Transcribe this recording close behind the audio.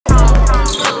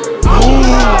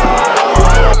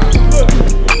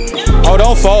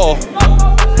don't fall.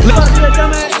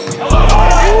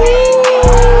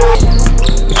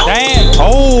 Damn.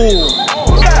 Oh.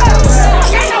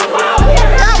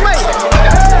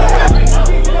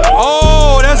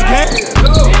 Oh, that's game.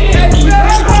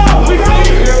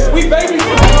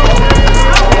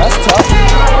 That's tough.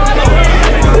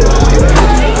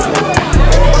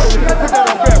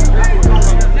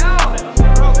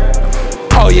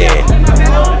 Oh yeah.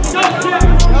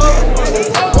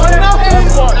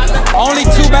 Only 2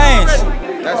 bands.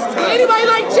 That's tough. Anybody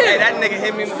like Chip? Hey, that nigga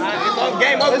hit me. It's on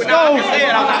game over now.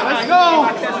 Let's go.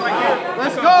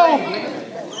 Let's go.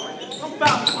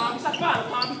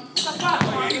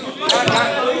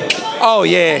 Oh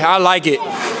yeah, I like it.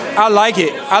 I like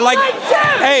it. I like.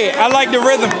 Hey, I like the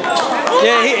rhythm.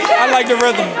 Yeah, I like the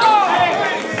rhythm.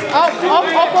 Up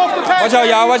off the pass. Watch out,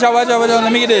 y'all. Watch out. Watch out. Watch out.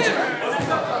 Let me get this.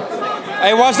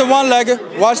 Hey, watch the one-legger.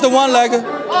 Watch the one-legger.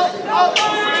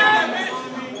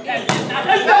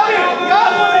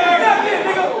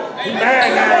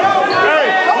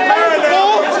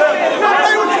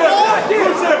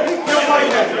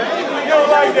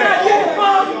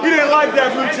 He didn't like that,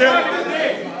 BlueChip.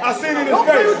 I seen it in his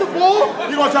face.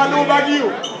 He gonna try to do it back to you.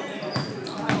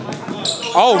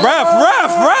 Oh, ref.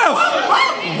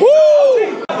 Woo!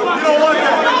 You don't want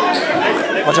that.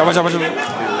 Watch out. You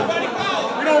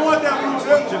don't want that,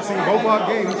 BlueChip. Chip seen both our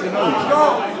games. You should know.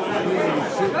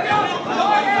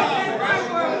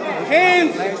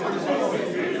 Hands.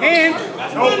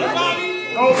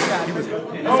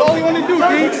 That's all he want to do, D.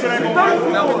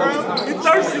 He's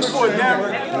thirsty for it, damn.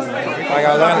 I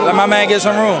gotta let my man get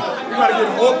some room.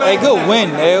 Hey, good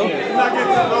win, Dale.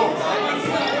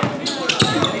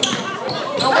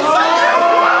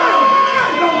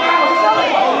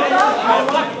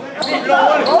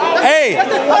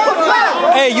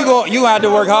 Hey, you have to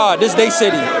work hard. This Day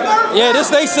City. Yeah, this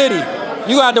Day City.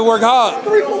 You have to work hard.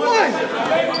 3 for 1.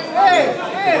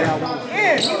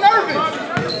 Hey, you nervous?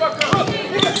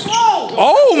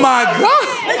 Oh my God!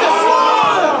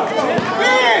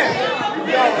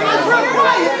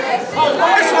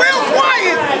 It's real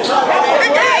quiet.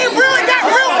 It really got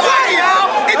real quiet, y'all.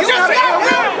 It just got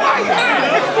real quiet.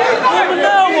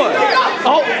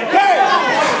 Oh, hey.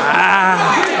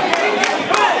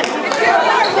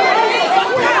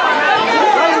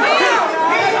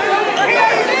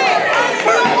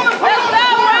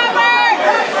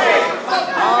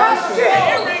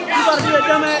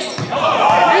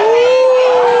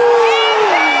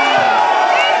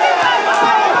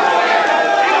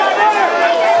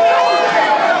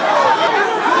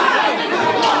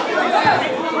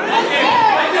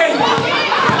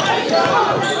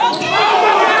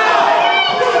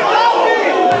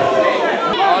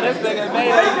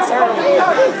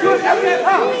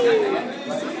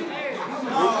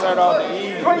 Start off the easy.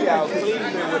 We out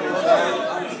Cleveland with it,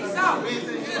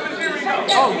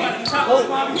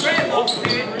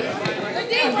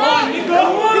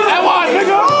 That one,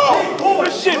 nigga. Oh,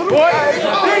 shit, boy.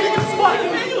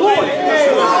 Boy.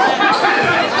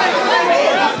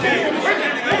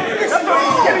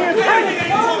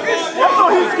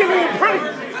 He's giving it pretty.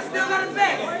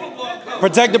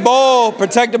 Protect the ball.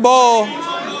 Protect the ball.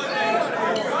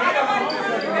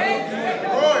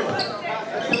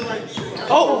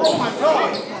 Oh my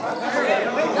God.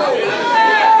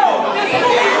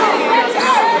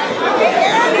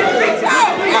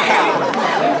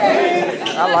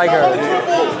 I like her.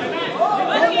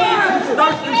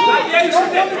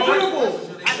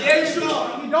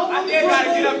 I gotta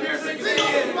get up here.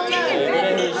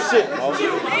 shit,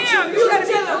 Damn, you the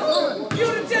tiller.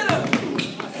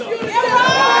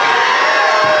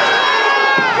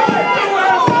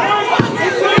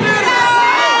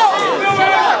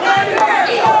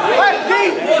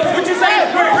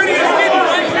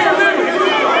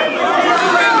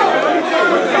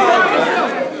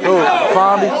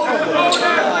 Fomby.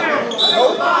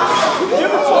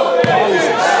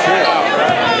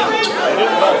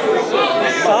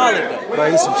 Solid. Bro,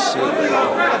 he's some shit.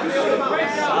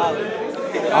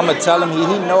 I'm gonna tell him he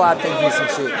know I think he's some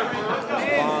shit.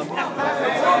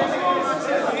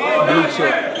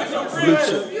 BlueChip.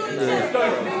 Yeah.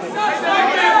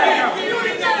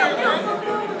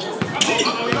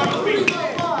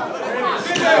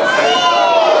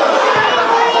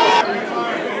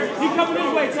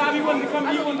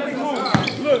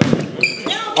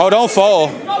 Oh, don't fall.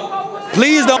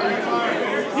 Please don't.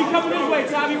 He coming this way,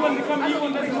 Tom. He wanted to come. He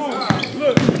wanted to come home.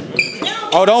 Look.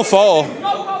 Oh, don't fall.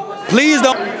 Please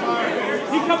don't.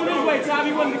 He coming this way, Tom.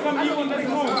 He wanted to come. He wanted to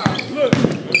come home. Look.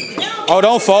 Oh,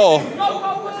 don't fall.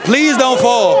 Please don't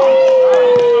fall.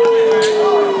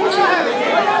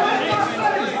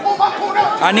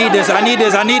 I need this.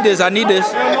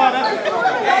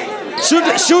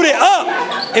 Shoot it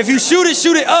up. If you shoot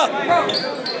it up.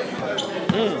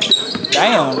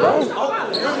 Damn, bro.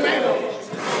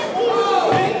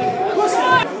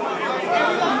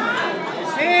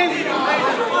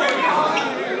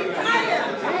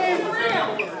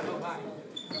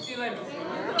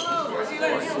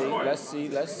 Let's see.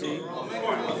 That's easy.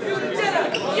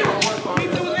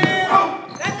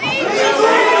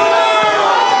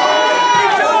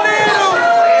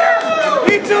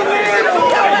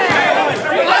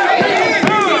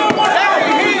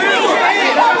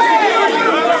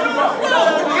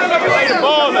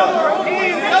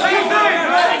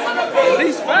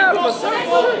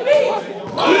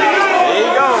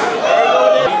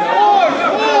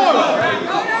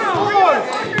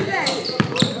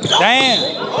 Damn.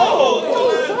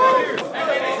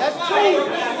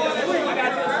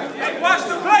 Watch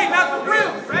the play, not the rim.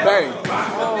 Bang.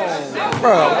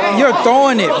 Bro, you're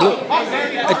throwing it, Blue.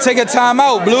 Take a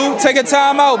timeout, Blue. Take a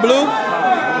timeout, Blue.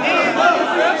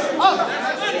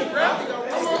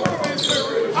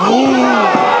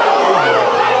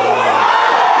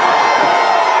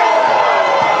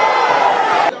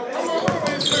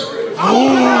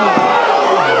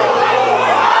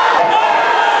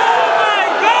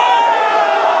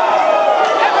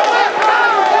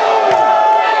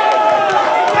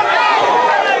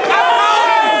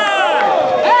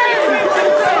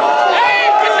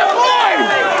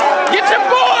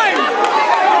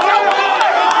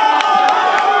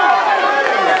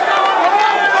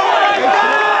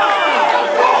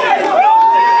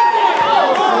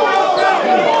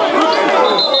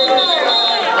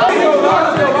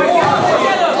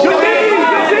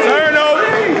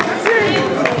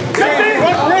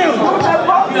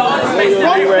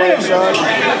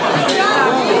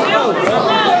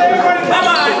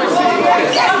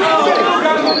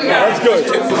 That's good.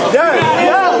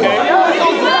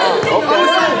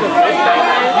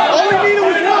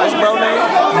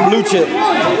 BlueChip.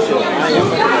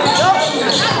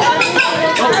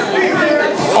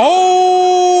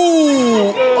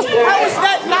 Oh! How is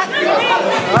that not?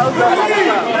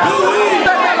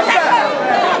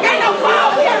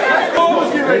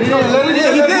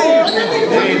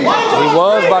 He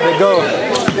was about to go.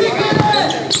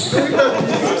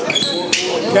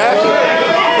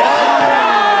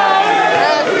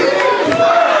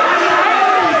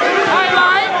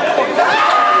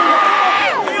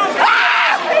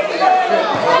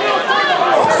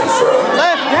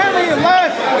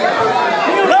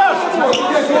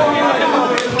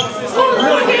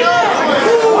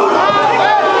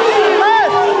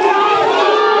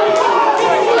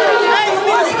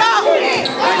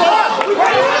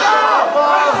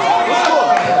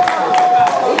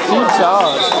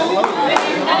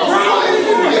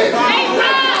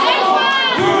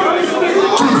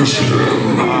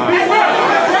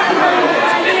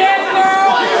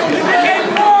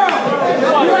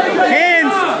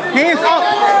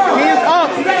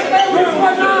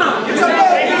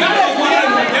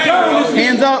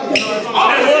 Hands up.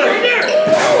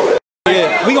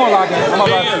 Yeah, we gonna lock in. I'm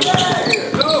about to.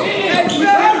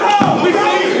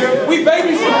 We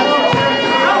baby.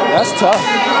 That's tough.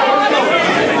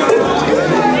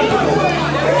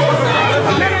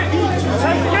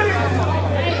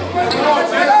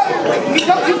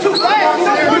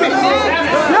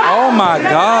 Oh my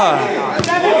God.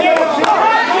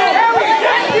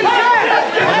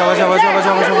 Watch out.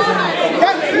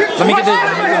 Let me get this.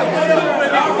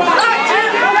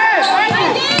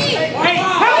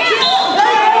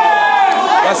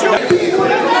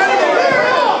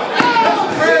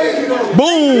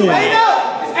 Boom!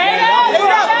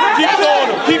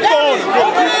 Keep going.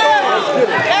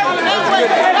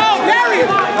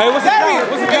 Hey, what's the count?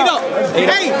 What's the count?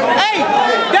 Hey,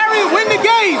 Darian, win the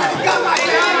game.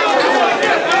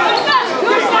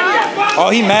 Oh,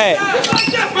 he mad.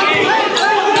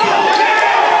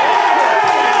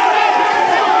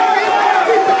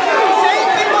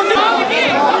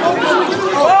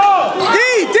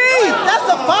 That's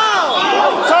a foul.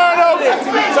 Turn over.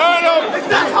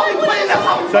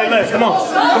 Say less. Come on,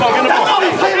 get the ball.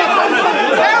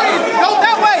 Darian, go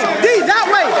that way. D, that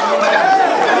way.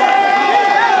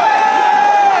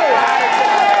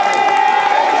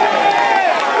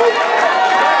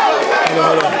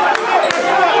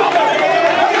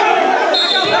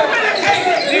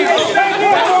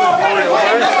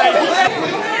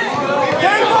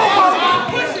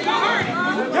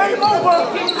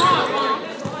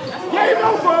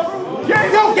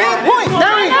 Game point.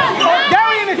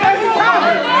 Darian is every time.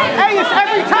 Hey, it's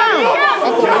every time.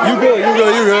 You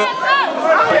good.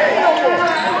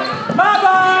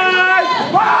 Bye-bye.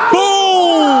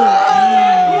 Boom!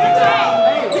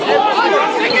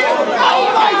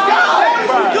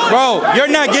 You're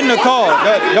not getting a call.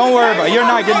 Don't worry about it. You're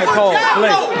not getting a call.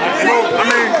 Play. I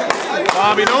mean,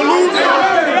 Bobby, don't lose it.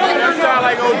 That sound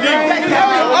like OD.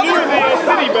 Don't lose it in your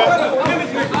city, man.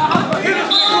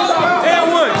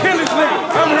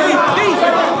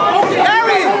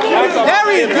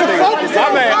 Harry, good focus. My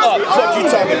man up. What you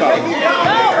talking about?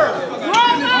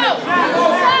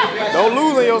 Don't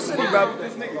lose in your city, brother.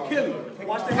 This nigga kill him.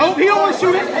 Oh, he don't want to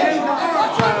shoot it.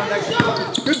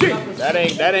 That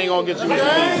ain't gonna get you what you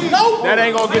need. That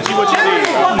ain't gonna get you what you need.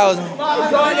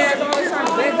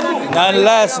 Nothing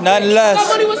less, nothing less,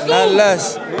 nothing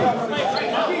less.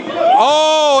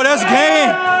 Oh, that's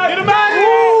game. Get him out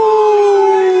here.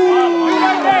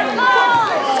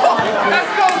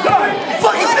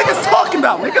 Fuck these niggas talking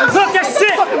about, nigga. Look that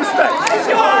shit. Fucking respect.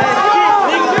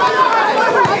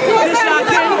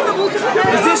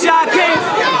 Is this y'all king?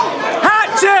 Hot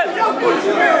chip.